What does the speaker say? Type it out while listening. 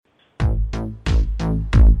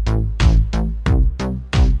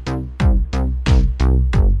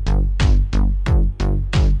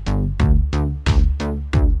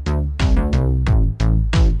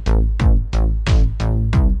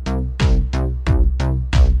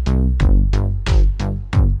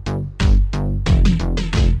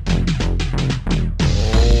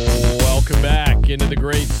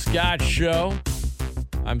Scott Show.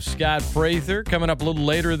 I'm Scott Prather. Coming up a little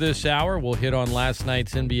later this hour, we'll hit on last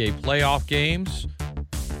night's NBA playoff games.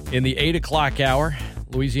 In the 8 o'clock hour,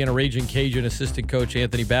 Louisiana Raging Cajun assistant coach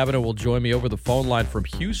Anthony Babineau will join me over the phone line from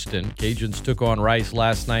Houston. Cajuns took on Rice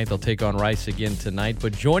last night. They'll take on Rice again tonight.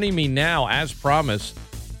 But joining me now, as promised,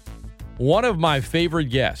 one of my favorite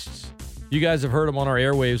guests. You guys have heard him on our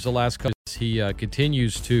airwaves the last couple of days. He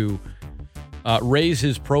continues to raise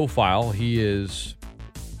his profile. He is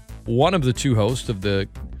one of the two hosts of the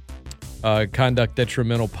Conduct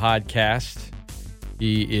Detrimental podcast.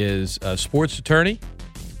 He is a sports attorney,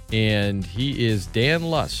 and he is Dan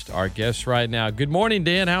Lust, our guest right now. Good morning,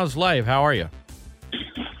 Dan. How's life? How are you?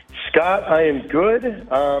 Scott, I am good.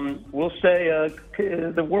 We'll say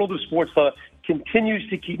the world of sports continues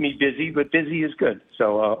to keep me busy, but busy is good.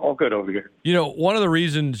 So all good over here. You know, one of the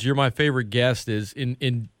reasons you're my favorite guest is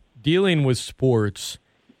in dealing with sports,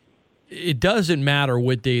 it doesn't matter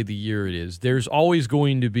what day of the year it is. There's always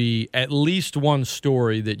going to be at least one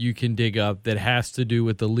story that you can dig up that has to do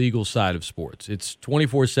with the legal side of sports. It's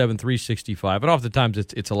 24/7, 365, and oftentimes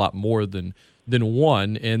it's a lot more than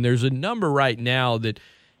one. And there's a number right now that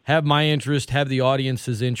have my interest, have the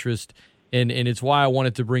audience's interest, and it's why I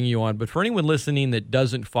wanted to bring you on. But for anyone listening that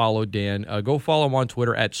doesn't follow Dan, go follow him on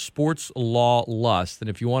Twitter at SportsLawLust. And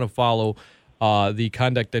if you want to follow the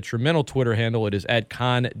Conduct Detrimental Twitter handle, it is at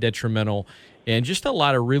ConDetrimental, and just a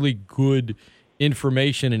lot of really good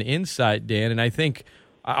information and insight, Dan. And I think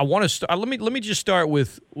I want to let me just start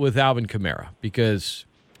with Alvin Kamara, because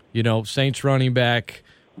Saints running back,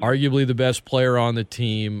 arguably the best player on the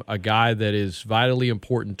team, a guy that is vitally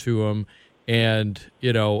important to him. And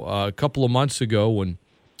a couple of months ago when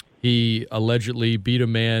he allegedly beat a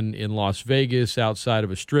man in Las Vegas outside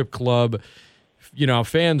of a strip club, how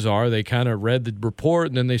fans are, they kind of read the report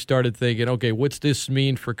and then they started thinking, okay, what's this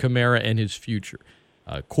mean for Kamara and his future?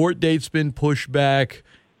 Court date's been pushed back.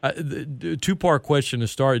 Two-part question to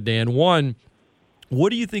start, Dan. One, what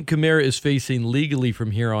do you think Kamara is facing legally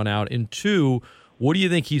from here on out? And two, what do you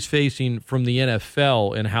think he's facing from the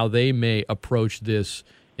NFL and how they may approach this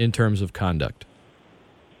in terms of conduct?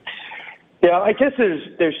 Yeah, I guess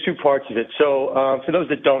there's two parts of it. So for those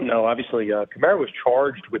that don't know, obviously Kamara was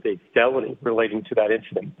charged with a felony relating to that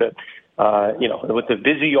incident. But with the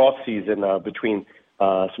busy off season between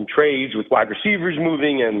some trades with wide receivers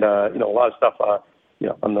moving and a lot of stuff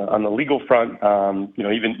on the legal front.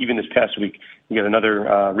 Even this past week, you got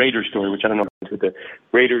another Raiders story, which I don't know, with the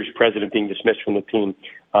Raiders president being dismissed from the team.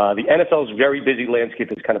 The NFL's very busy landscape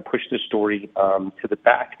has kind of pushed this story to the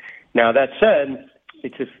back. Now that said,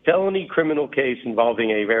 it's a felony criminal case involving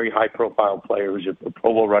a very high-profile player who's a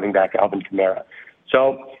Pro Bowl running back, Alvin Kamara.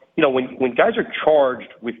 So, when guys are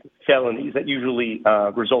charged with felonies, that usually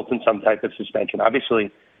results in some type of suspension. Obviously,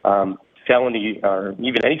 felony or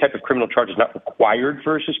even any type of criminal charge is not required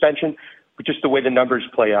for a suspension, but just the way the numbers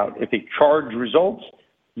play out. If a charge results,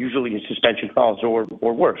 usually a suspension follows or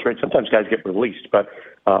worse, right? Sometimes guys get released, but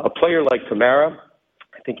a player like Kamara,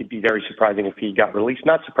 I think it'd be very surprising if he got released.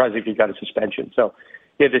 Not surprising if he got a suspension. So,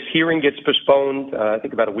 yeah, this hearing gets postponed, I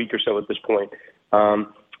think about a week or so at this point.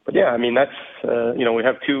 But, yeah, I mean, that's, we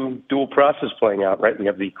have two dual process playing out, right? We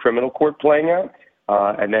have the criminal court playing out,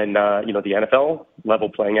 and then, the NFL level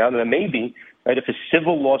playing out. And then maybe, right, if a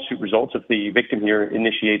civil lawsuit results, if the victim here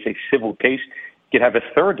initiates a civil case, you could have a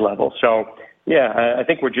third level. So, yeah, I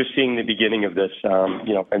think we're just seeing the beginning of this,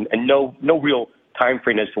 and no real time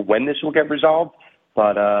frame as to when this will get resolved.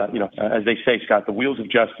 But, as they say, Scott, the wheels of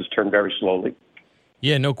justice turn very slowly.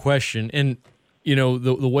 Yeah, no question. And,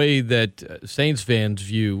 the way that Saints fans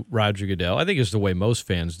view Roger Goodell, I think is the way most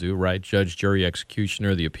fans do, right? Judge, jury,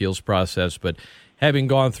 executioner, the appeals process. But having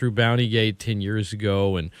gone through Bountygate 10 years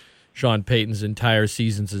ago and Sean Payton's entire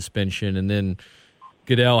season suspension, and then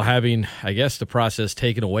Goodell having, I guess, the process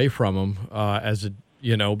taken away from him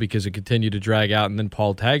because it continued to drag out, and then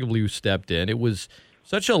Paul Tagliabue stepped in. It was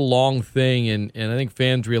such a long thing, and I think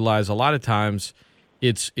fans realize a lot of times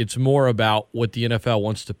it's more about what the NFL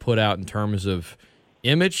wants to put out in terms of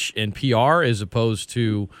image and PR as opposed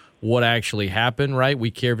to what actually happened, right? We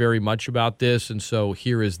care very much about this, and so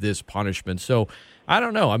here is this punishment. So I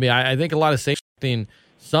don't know. I mean, I think a lot of Saints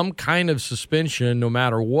some kind of suspension no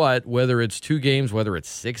matter what, whether it's 2 games, whether it's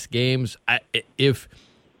 6 games. If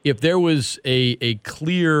there was a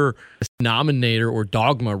clear denominator or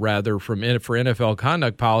dogma, rather, for NFL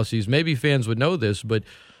conduct policies, maybe fans would know this, but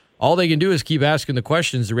all they can do is keep asking the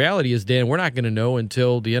questions. The reality is, Dan, we're not going to know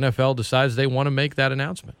until the NFL decides they want to make that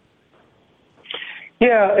announcement.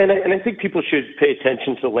 Yeah, and I think people should pay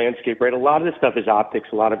attention to the landscape, right? A lot of this stuff is optics,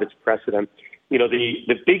 a lot of it's precedent.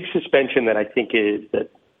 The big suspension that I think is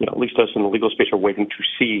that at least us in the legal space are waiting to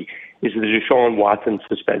see is the Deshaun Watson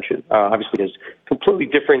suspension. Obviously, there's completely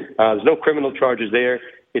different. There's no criminal charges there.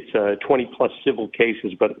 It's 20-plus civil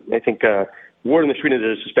cases, but I think word on the street is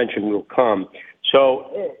that a suspension will come. So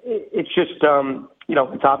it's just,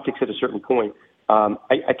 it's optics at a certain point.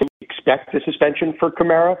 I can expect the suspension for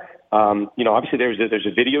Kamara. Obviously there's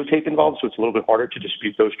a videotape involved, so it's a little bit harder to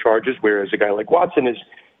dispute those charges, whereas a guy like Watson is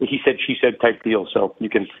he said, she said type deal. So you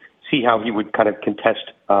can see how he would kind of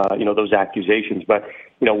contest, those accusations. But,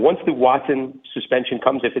 once the Watson suspension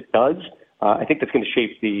comes, if it does, I think that's going to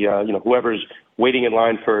shape the, whoever's waiting in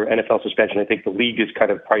line for NFL suspension. I think the league is kind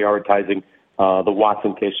of prioritizing the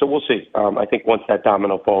Watson case. So we'll see. I think once that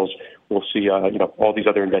domino falls, we'll see, all these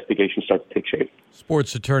other investigations start to take shape.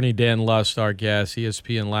 Sports attorney Dan Lust, our guest,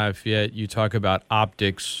 ESPN Lafayette. You talk about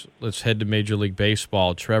optics. Let's head to Major League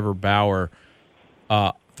Baseball. Trevor Bauer,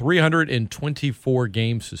 324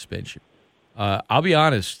 game suspension. I'll be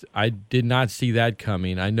honest, I did not see that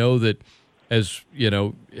coming. I know that as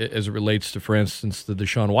it relates to, for instance, the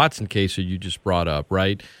Deshaun Watson case that you just brought up,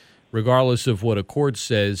 right? Regardless of what a court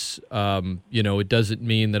says, it doesn't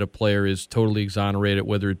mean that a player is totally exonerated,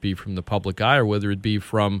 whether it be from the public eye or whether it be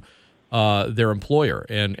from their employer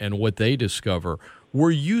and what they discover.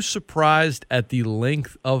 Were you surprised at the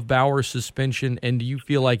length of Bauer's suspension, and do you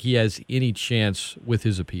feel like he has any chance with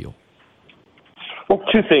his appeal? Well,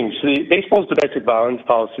 two things. The baseball's domestic violence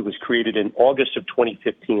policy was created in August of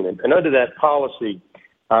 2015, and under that policy,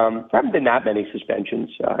 there haven't been that many suspensions.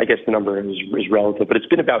 I guess the number is relative, but it's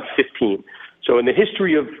been about 15. So in the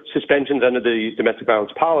history of suspensions under the domestic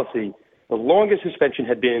violence policy, the longest suspension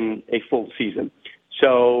had been a full season.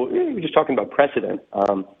 So we're just talking about precedent.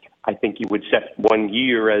 I think you would set 1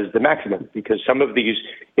 year as the maximum because some of these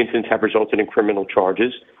incidents have resulted in criminal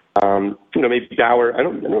charges. Maybe Bauer, I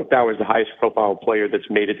don't know if Bauer is the highest profile player that's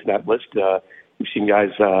made it to that list. We've seen guys,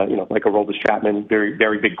 like Aroldis Chapman, very,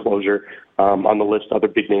 very big closer on the list. Other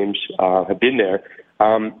big names have been there.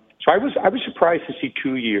 So I was surprised to see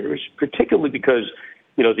 2 years, particularly because,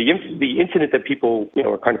 the incident that people,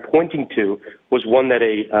 are kind of pointing to was one that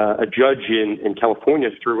a judge in California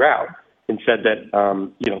threw out and said that,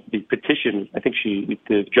 the petition, I think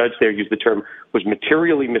the judge there used the term, was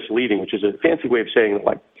materially misleading, which is a fancy way of saying,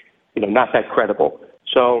 not that credible.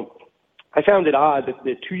 So I found it odd that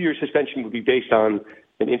the 2-year suspension would be based on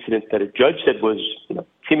an incident that a judge said was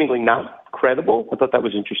seemingly not credible. I thought that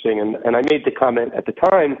was interesting. And I made the comment at the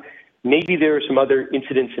time, maybe there are some other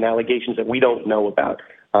incidents and allegations that we don't know about.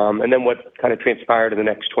 And then what kind of transpired in the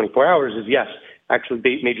next 24 hours is, yes, actually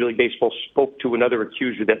Major League Baseball spoke to another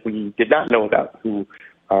accuser that we did not know about who,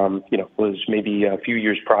 was maybe a few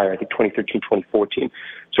years prior, I think 2013, 2014.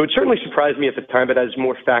 So it certainly surprised me at the time, but as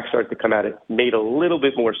more facts started to come out, it made a little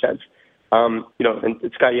bit more sense. And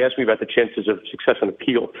Scott, you asked me about the chances of success on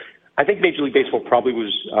appeal. I think Major League Baseball probably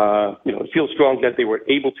was, it feels strong that they were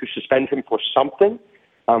able to suspend him for something.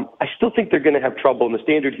 I still think they're going to have trouble, and the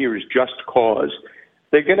standard here is just cause.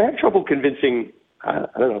 They're going to have trouble convincing,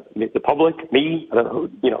 the public, me,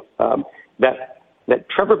 that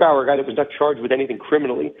Trevor Bauer, a guy that was not charged with anything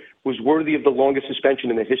criminally, was worthy of the longest suspension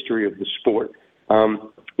in the history of the sport.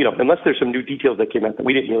 Unless there's some new details that came out that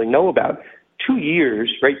we didn't really know about. 2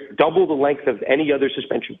 years, right, double the length of any other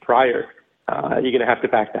suspension prior, you're going to have to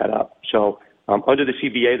back that up. So under the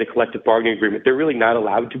CBA, the collective bargaining agreement, they're really not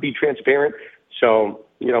allowed to be transparent. So,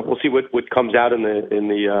 we'll see what comes out in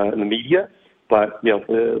the media. But,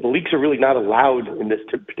 the leagues are really not allowed in this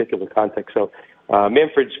particular context. So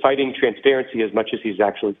Manfred's fighting transparency as much as he's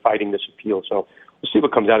actually fighting this appeal. So we'll see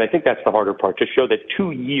what comes out. I think that's the harder part, to show that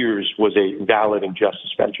 2 years was a valid and just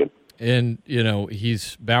suspension. And,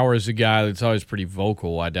 Bauer is a guy that's always pretty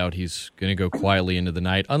vocal. I doubt he's going to go quietly into the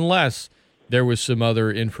night unless there was some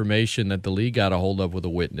other information that the league got a hold of with a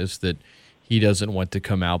witness that he doesn't want to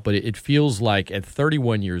come out. But it feels like at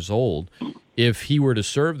 31 years old, if he were to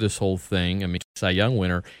serve this whole thing, Cy Young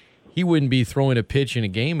winner, he wouldn't be throwing a pitch in a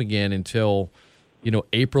game again until,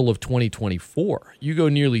 April of 2024. You go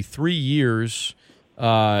nearly 3 years.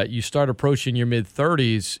 You start approaching your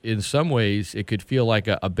mid-30s. In some ways, it could feel like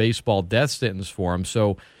a baseball death sentence for him.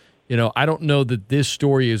 So, I don't know that this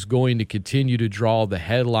story is going to continue to draw the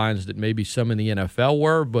headlines that maybe some in the NFL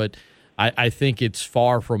were, but I think it's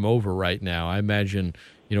far from over right now. I imagine,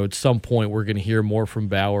 at some point we're going to hear more from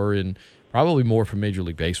Bauer and probably more from Major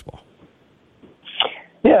League Baseball.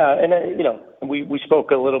 Yeah, and, we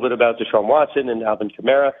spoke a little bit about Deshaun Watson and Alvin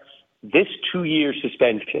Kamara. This 2-year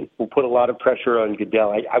suspension will put a lot of pressure on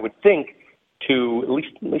Goodell. I would think to at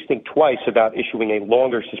least think twice about issuing a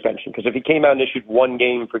longer suspension, because if he came out and issued 1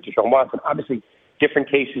 game for Deshaun Watson, obviously different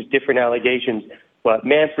cases, different allegations. But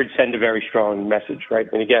Manfred sent a very strong message, right?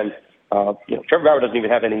 And again, Trevor Bauer doesn't even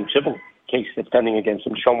have any civil case that's pending against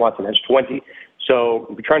him. Sean Watson has 20. So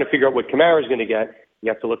if we're trying to figure out what Kamara is going to get,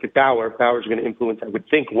 you have to look at Bauer. Bauer's going to influence, I would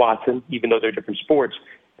think, Watson, even though they're different sports.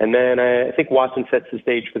 And then I think Watson sets the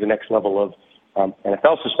stage for the next level of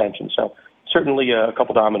NFL suspension. So certainly a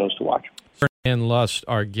couple dominoes to watch. Dan Lust,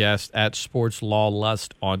 our guest at Sports Law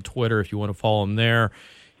Lust on Twitter, if you want to follow him there.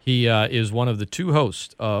 He is one of the two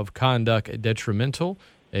hosts of Conduct Detrimental,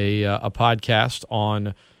 a podcast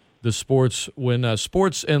on the sports when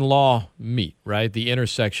sports and law meet, right? The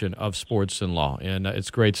intersection of sports and law. And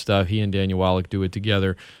it's great stuff. He and Daniel Wallach do it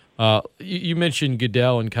together. You mentioned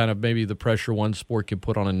Goodell and kind of maybe the pressure one sport can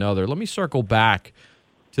put on another. Let me circle back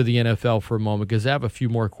to the NFL for a moment because I have a few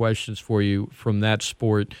more questions for you from that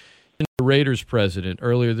sport. The Raiders president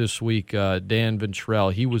earlier this week, Dan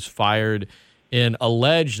Ventrell, he was fired and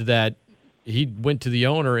alleged that he went to the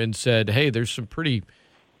owner and said, hey, there's some pretty –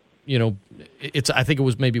 I think it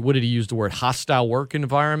was maybe, what did he use the word, hostile work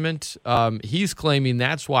environment? He's claiming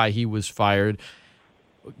that's why he was fired.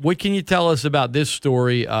 What can you tell us about this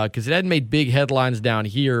story? Because it hadn't made big headlines down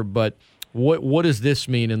here, but what does this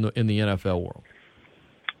mean in the NFL world?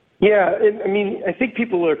 Yeah, I think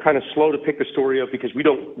people are kind of slow to pick the story up because we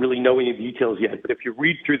don't really know any details yet. But if you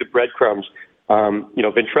read through the breadcrumbs,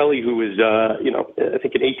 Ventrelli, who is, I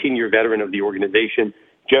think an 18-year veteran of the organization,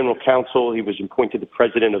 general counsel. He was appointed the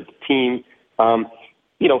president of the team.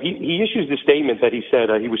 He issues the statement that he said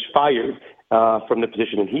he was fired from the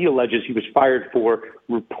position, and he alleges he was fired for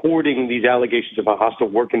reporting these allegations of a hostile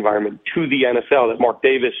work environment to the NFL. That Mark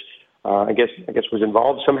Davis, I guess, was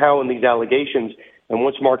involved somehow in these allegations. And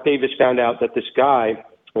once Mark Davis found out that this guy,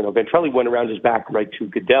 Ventrelli went around his back right to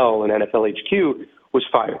Goodell and NFL HQ, was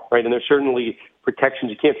fired, right? And there's certainly protections.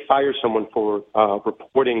 You can't fire someone for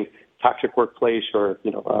reporting toxic workplace or,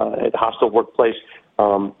 a hostile workplace,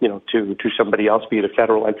 to somebody else, be it a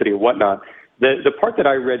federal entity or whatnot. The part that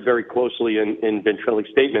I read very closely in Ventrelli's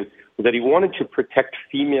statement was that he wanted to protect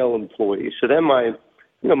female employees. So then my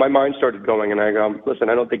mind started going, and I go, listen,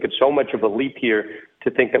 I don't think it's so much of a leap here to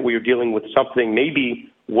think that we are dealing with something,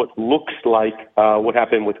 maybe what looks like what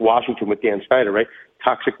happened with Washington with Dan Snyder, right?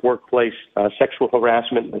 Toxic workplace, sexual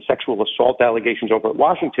harassment, and sexual assault allegations over at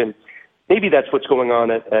Washington. Maybe that's what's going on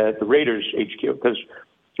at the Raiders HQ because,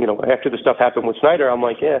 after the stuff happened with Snyder, I'm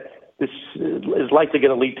like, this is likely going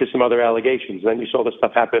to lead to some other allegations. And then you saw this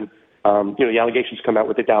stuff happen. The allegations come out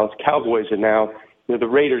with the Dallas Cowboys and now, the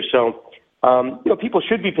Raiders. So, people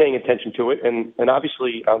should be paying attention to it. And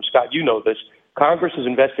obviously, Scott, this. Congress is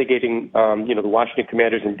investigating, the Washington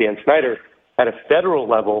Commanders and Dan Snyder at a federal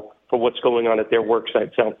level for what's going on at their work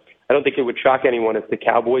site. So I don't think it would shock anyone if the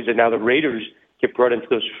Cowboys and now the Raiders get brought into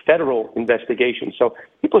those federal investigations. So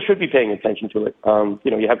people should be paying attention to it.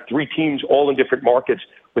 You have three teams all in different markets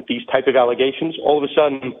with these type of allegations. All of a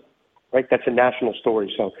sudden, right, that's a national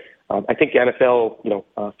story. So I think the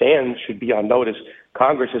NFL, fans should be on notice.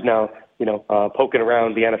 Congress is now, poking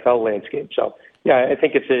around the NFL landscape. So, yeah, I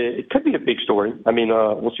think it could be a big story.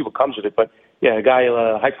 We'll see what comes of it. But, yeah,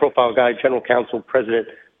 a high-profile guy, general counsel, president,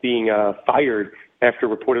 being fired after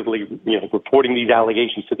reportedly, reporting these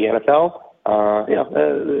allegations to the NFL.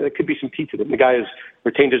 There could be some teeth to it. The guy has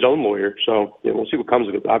retained his own lawyer, so we'll see what comes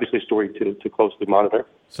of it. Obviously, a story to closely monitor.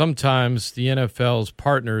 Sometimes the NFL's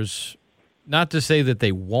partners, not to say that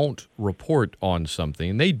they won't report on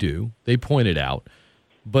something, they do. They point it out.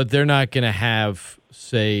 But they're not going to have,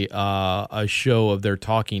 say, a show of their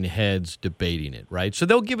talking heads debating it, right? So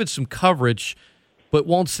they'll give it some coverage, but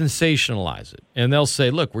won't sensationalize it. And they'll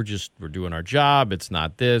say, look, we're doing our job. It's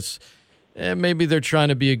not this. And maybe they're trying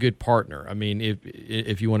to be a good partner.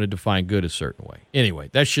 If you want to define good a certain way.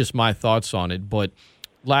 Anyway, that's just my thoughts on it. But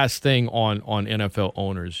last thing on NFL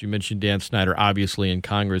owners. You mentioned Dan Snyder, obviously, in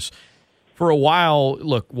Congress. For a while,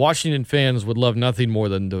 look, Washington fans would love nothing more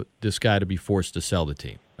than this guy to be forced to sell the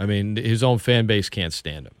team. His own fan base can't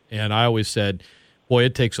stand him. And I always said, boy,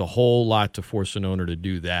 it takes a whole lot to force an owner to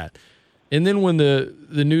do that. And then when the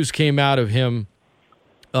news came out of him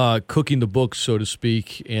cooking the books, so to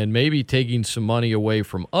speak, and maybe taking some money away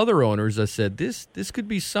from other owners, I said, this could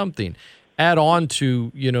be something. Add on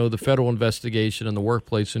to, the federal investigation and the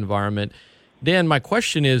workplace environment. Dan, my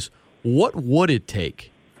question is, what would it take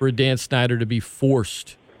for Dan Snyder to be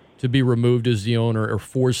forced to be removed as the owner or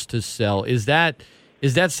forced to sell? Is that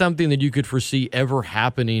something that you could foresee ever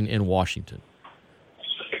happening in Washington?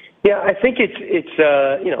 Yeah, I think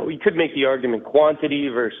it's we could make the argument quantity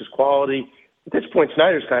versus quality. At this point,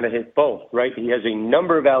 Snyder's kind of hit both, right? He has a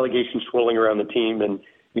number of allegations swirling around the team, and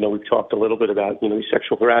we've talked a little bit about,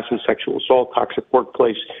 sexual harassment, sexual assault, toxic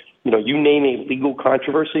workplace. You name a legal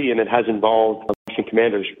controversy, and it has involved Washington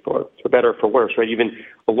Commanders for better or for worse, right? Even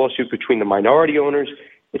a lawsuit between the minority owners.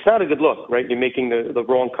 It's not a good look, right? You're making the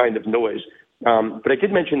wrong kind of noise. But I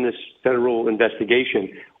did mention this federal investigation.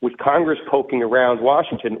 With Congress poking around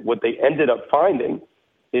Washington, what they ended up finding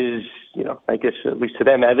is, I guess at least to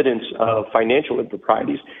them, evidence of financial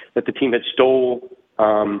improprieties, that the team had stole,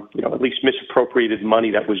 at least misappropriated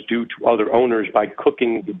money that was due to other owners by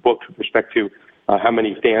cooking the books with respect to how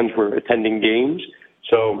many fans were attending games.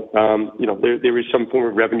 So, there is some form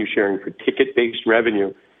of revenue sharing for ticket-based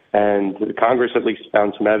revenue. And Congress at least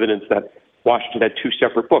found some evidence that Washington had two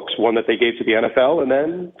separate books, one that they gave to the NFL and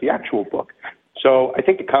then the actual book. So I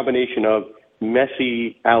think the combination of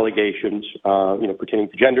messy allegations, pertaining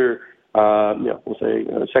to gender, we'll say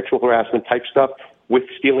sexual harassment type stuff, with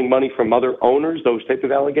stealing money from other owners, those type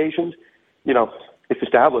of allegations, it's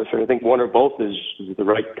established. And I think one or both is the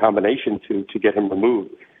right combination to get him removed.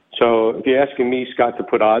 So if you're asking me, Scott, to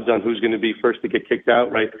put odds on who's going to be first to get kicked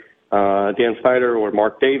out, right? Dan Snyder or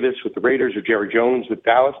Mark Davis with the Raiders or Jerry Jones with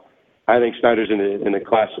Dallas, I think Snyder's in a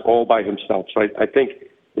class all by himself. So I think,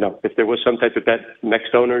 if there was some type of bet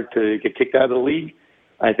next owner to get kicked out of the league,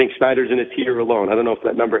 I think Snyder's in a tier alone. I don't know if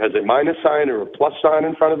that number has a minus sign or a plus sign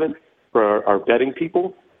in front of it for our betting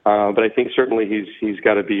people, but I think certainly he's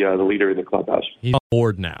got to be the leader in the clubhouse. He's on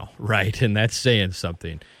board now, right? And that's saying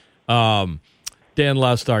something. Dan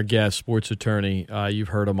Lust, our guest, sports attorney. You've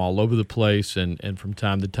heard him all over the place and from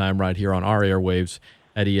time to time right here on our airwaves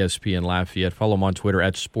at ESPN Lafayette. Follow him on Twitter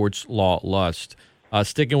at SportsLawLust.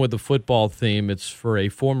 Sticking with the football theme, it's for a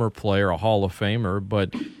former player, a Hall of Famer,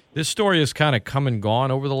 but this story has kind of come and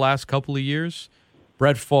gone over the last couple of years.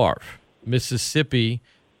 Brett Favre, Mississippi,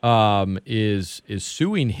 is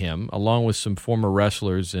suing him along with some former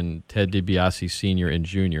wrestlers and Ted DiBiase Sr. and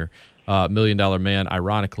Jr., $1 Million Man,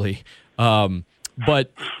 ironically.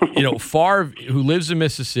 But, Favre, who lives in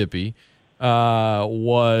Mississippi,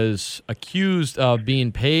 was accused of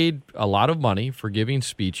being paid a lot of money for giving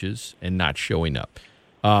speeches and not showing up.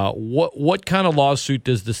 What kind of lawsuit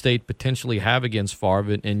does the state potentially have against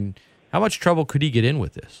Favre, and how much trouble could he get in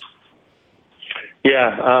with this?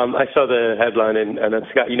 Yeah, I saw the headline, and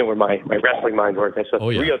Scott, where my wrestling mind works. I saw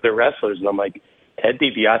three other wrestlers, and I'm like, Ted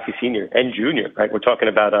DiBiase Sr. and Jr., right? We're talking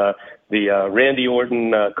about the Randy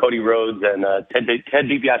Orton, Cody Rhodes, and Ted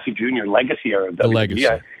DiBiase Jr. legacy era of WWE. The legacy.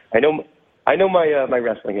 I know my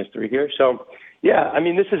wrestling history here. So, yeah, I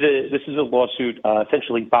mean, this is a lawsuit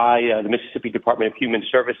essentially by the Mississippi Department of Human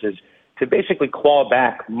Services to basically claw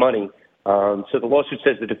back money. So the lawsuit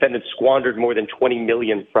says the defendant squandered more than $20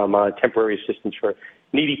 million from temporary assistance for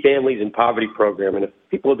needy families and poverty program. And if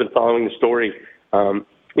people have been following the story, I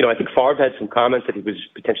think Favre had some comments that he was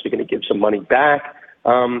potentially going to give some money back.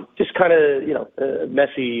 Just kind of,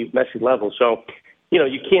 messy level. So,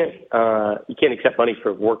 you can't accept money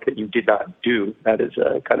for work that you did not do. That is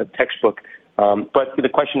kind of textbook. But the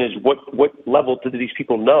question is, what level did these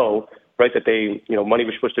people know, right, that they, money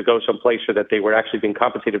was supposed to go someplace or that they were actually being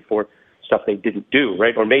compensated for stuff they didn't do,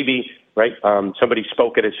 right? Or maybe, right, somebody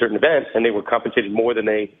spoke at a certain event and they were compensated more than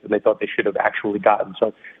they thought they should have actually gotten.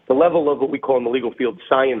 So the level of what we call in the legal field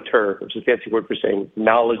scienter, which is a fancy word for saying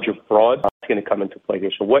knowledge of fraud, is going to come into play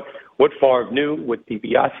here. So what Favre knew, what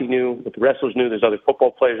DiBiase knew, what the wrestlers knew, there's other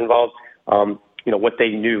football players involved, what they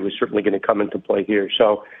knew is certainly going to come into play here.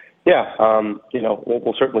 So, yeah,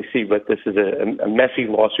 we'll certainly see, but this is a messy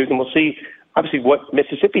lawsuit, and we'll see, obviously, what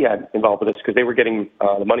Mississippi had involved with this, because they were getting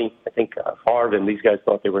the money. I think Favre and these guys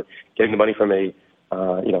thought they were getting the money from a,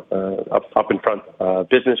 up in front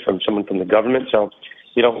business from someone from the government. So,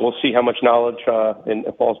 we'll see how much knowledge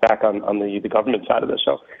falls back on the government side of this.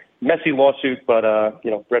 So, messy lawsuit, but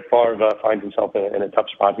Brett Favre finds himself in a tough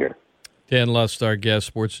spot here. Dan Lust, our guest,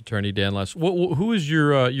 sports attorney Dan Lust. Who is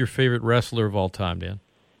your favorite wrestler of all time, Dan?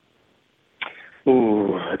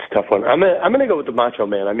 Ooh, that's a tough one. I'm gonna go with the Macho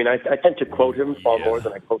Man. I mean, I tend to quote him far more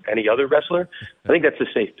than I quote any other wrestler. I think that's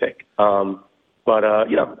a safe pick. But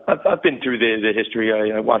I've been through the history.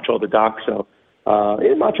 I watch all the docs, so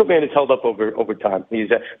Macho Man has held up over time. He's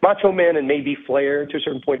a Macho Man and maybe Flair to a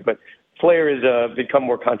certain point, but Flair has become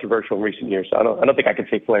more controversial in recent years. So I don't think I can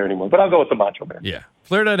say Flair anymore. But I'll go with the Macho Man. Yeah,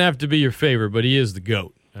 Flair doesn't have to be your favorite, but he is the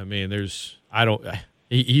GOAT. I mean,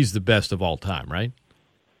 he's the best of all time, right?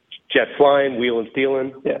 Jet flying, wheeling,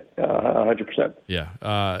 stealing. Yeah, 100%.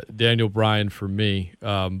 Yeah, Daniel Bryan for me.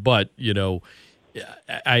 But,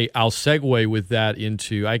 I'll segue with that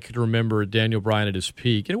into, I could remember Daniel Bryan at his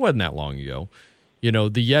peak, and it wasn't that long ago.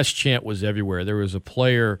 The yes chant was everywhere. There was a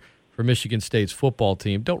player for Michigan State's football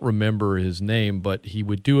team. Don't remember his name, but he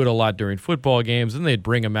would do it a lot during football games, and they'd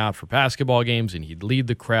bring him out for basketball games, and he'd lead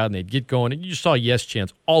the crowd, and they'd get going, and you just saw yes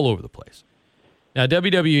chants all over the place. Now,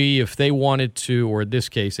 WWE, if they wanted to, or in this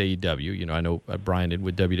case, AEW, I know Brian isn't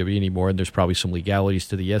with WWE anymore, and there's probably some legalities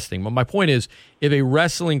to the yes thing, but my point is, if a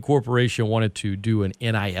wrestling corporation wanted to do an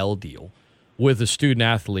NIL deal with a student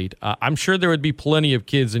athlete, I'm sure there would be plenty of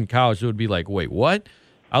kids in college that would be like, wait, what?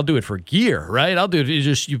 I'll do it for gear, right? I'll do it.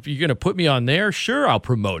 You're going to put me on there? Sure, I'll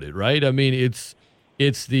promote it, right? I mean, it's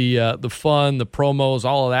the fun, the promos,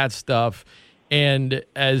 all of that stuff. And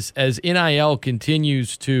as NIL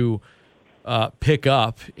continues to pick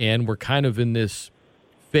up, and we're kind of in this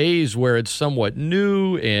phase where it's somewhat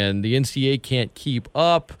new, and the NCAA can't keep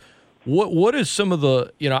up. What is some of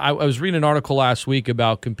the, I was reading an article last week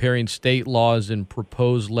about comparing state laws and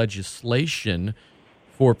proposed legislation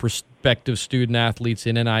for prospective student athletes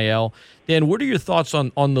in NIL. Dan, what are your thoughts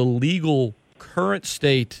on the legal current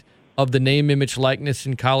state of the name, image, likeness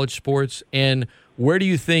in college sports, and where do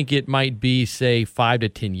you think it might be, say, 5 to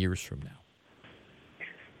 10 years from now?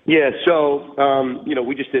 Yeah, so,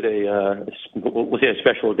 we just did a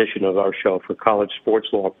special edition of our show for college sports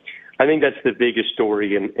law. I think that's the biggest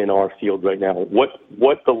story in our field right now.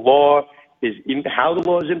 What the law is, how the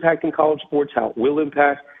law is impacting college sports, how it will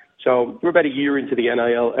impact. So we're about a year into the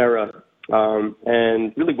NIL era,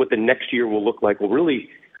 and really what the next year will look like will really,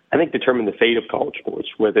 I think, determine the fate of college sports,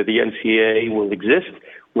 whether the NCAA will exist,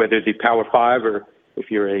 whether the Power Five, or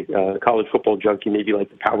if you're a college football junkie, maybe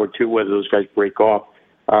like the Power Two, whether those guys break off.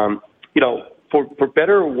 For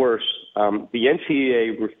better or worse, the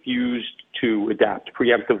NCAA refused to adapt,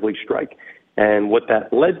 preemptively strike. And what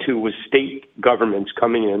that led to was state governments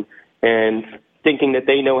coming in and thinking that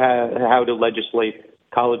they know how to legislate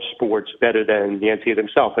college sports better than the NCAA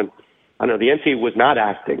themselves. And I don't know, the NCAA was not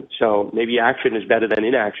acting, so maybe action is better than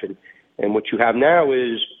inaction. And what you have now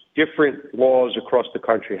is different laws across the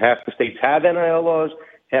country. Half the states have NIL laws,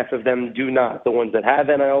 half of them do not. The ones that have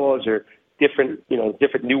NIL laws are different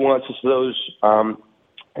nuances to those.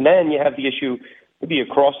 And then you have the issue, maybe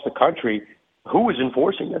across the country, who is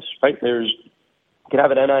enforcing this, right? You can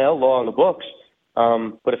have an NIL law on the books,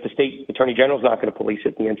 but if the state attorney general is not going to police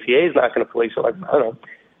it, the NCAA is not going to police it, I don't know,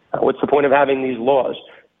 what's the point of having these laws?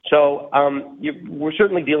 So we're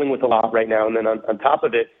certainly dealing with a lot right now. And then on top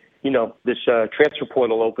of it, this transfer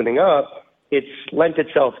portal opening up, it's lent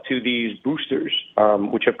itself to these boosters,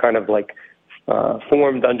 which have kind of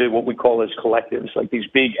formed under what we call as collectives, like these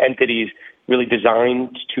big entities really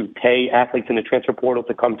designed to pay athletes in the transfer portal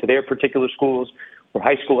to come to their particular schools, or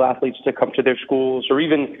high school athletes to come to their schools, or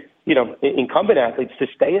even, incumbent athletes to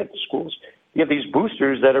stay at the schools. You have these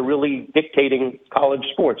boosters that are really dictating college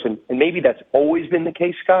sports. And maybe that's always been the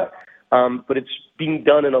case, Scott, but it's being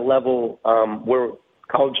done in a level where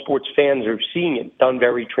college sports fans are seeing it done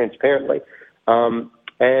very transparently.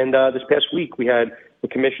 And this past week we had the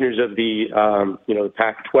commissioners of the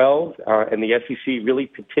Pac-12 and the SEC really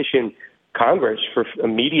petition Congress for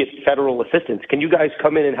immediate federal assistance. Can you guys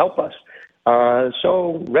come in and help us?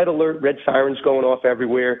 So red alert, red sirens going off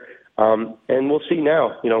everywhere. And we'll see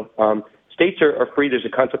now, states are free. There's a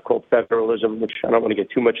concept called federalism, which I don't want to get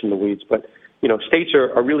too much in the weeds, but, states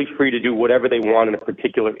are really free to do whatever they want in a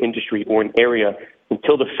particular industry or an area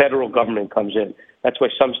until the federal government comes in. That's why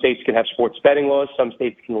some states can have sports betting laws. Some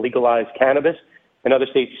states can legalize cannabis, and other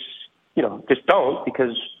states, just don't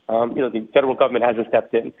because, the federal government hasn't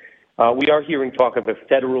stepped in. We are hearing talk of a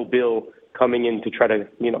federal bill coming in to try to,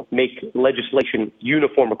 make legislation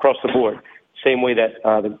uniform across the board. Same way that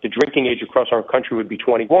the drinking age across our country would be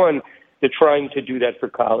 21. They're trying to do that for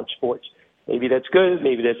college sports. Maybe that's good.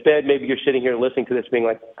 Maybe that's bad. Maybe you're sitting here listening to this being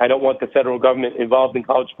like, I don't want the federal government involved in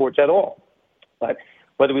college sports at all. But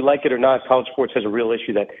whether we like it or not, college sports has a real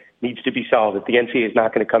issue that needs to be solved. If the NCAA is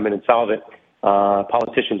not going to come in and solve it,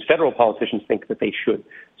 federal politicians think that they should.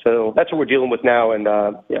 So that's what we're dealing with now. And,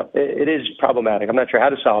 it is problematic. I'm not sure how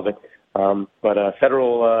to solve it. But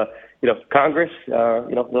federal, Congress,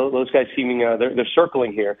 those guys seeming, they're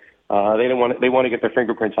circling here. They want to get their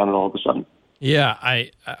fingerprints on it all of a sudden. Yeah,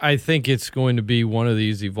 I think it's going to be one of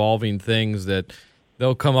these evolving things that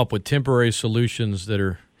they'll come up with temporary solutions that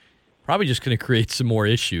are probably just going to create some more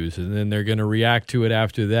issues, and then they're going to react to it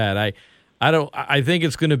after that. I think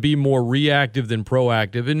it's going to be more reactive than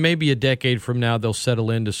proactive, and maybe a decade from now they'll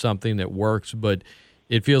settle into something that works, but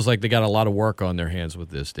it feels like they got a lot of work on their hands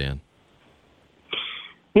with this, Dan.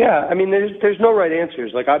 Yeah, I mean, there's no right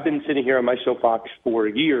answers. Like, I've been sitting here on my soapbox for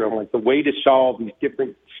a year. I'm like, the way to solve these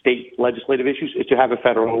different state legislative issues is to have a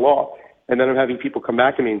federal law. And then I'm having people come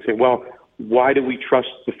back to me and say, well, why do we trust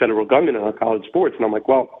the federal government in our college sports? And I'm like,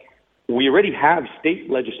 well, we already have state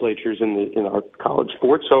legislatures in our college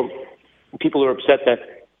sports. So people are upset that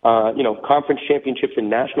conference championships and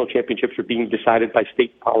national championships are being decided by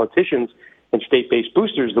state politicians and state-based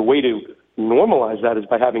boosters. The way to normalize that is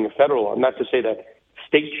by having a federal law. Not to say that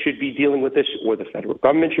states should be dealing with this or the federal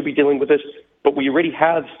government should be dealing with this, but we already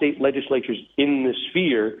have state legislatures in the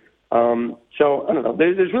sphere. So I don't know.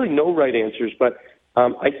 There's really no right answers, but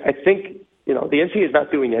I think the NCAA is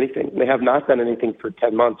not doing anything. They have not done anything for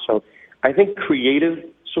 10 months. So I think creative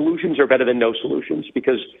solutions are better than no solutions,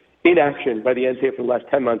 because inaction by the NCAA for the last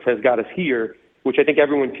 10 months has got us here, which I think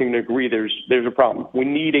everyone can agree there's a problem. We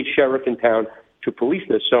need a sheriff in town to police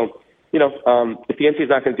this. So, if the NCAA is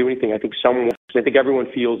not going to do anything, I think everyone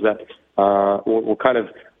feels that we're kind of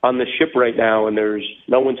on the ship right now, and there's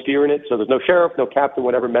no one steering it. So there's no sheriff, no captain,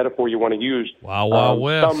 whatever metaphor you want to use. Wow,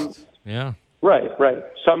 West. Yeah. Right.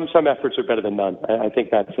 Some efforts are better than none. I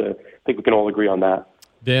think I think we can all agree on that.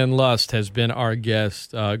 Dan Lust has been our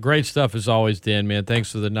guest. Great stuff as always, Dan, man.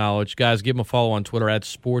 Thanks for the knowledge. Guys, give him a follow on Twitter at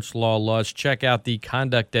SportsLawLust. Check out the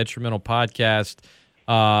Conduct Detrimental podcast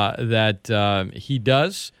that he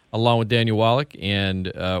does along with Daniel Wallach,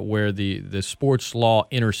 and where the sports law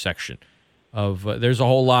intersection of there's a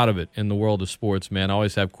whole lot of it in the world of sports, man.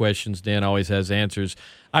 Always have questions. Dan always has answers.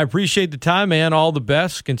 I appreciate the time, man. All the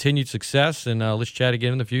best, continued success, and let's chat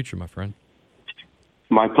again in the future, my friend.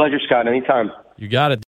 My pleasure, Scott. Anytime. You got it.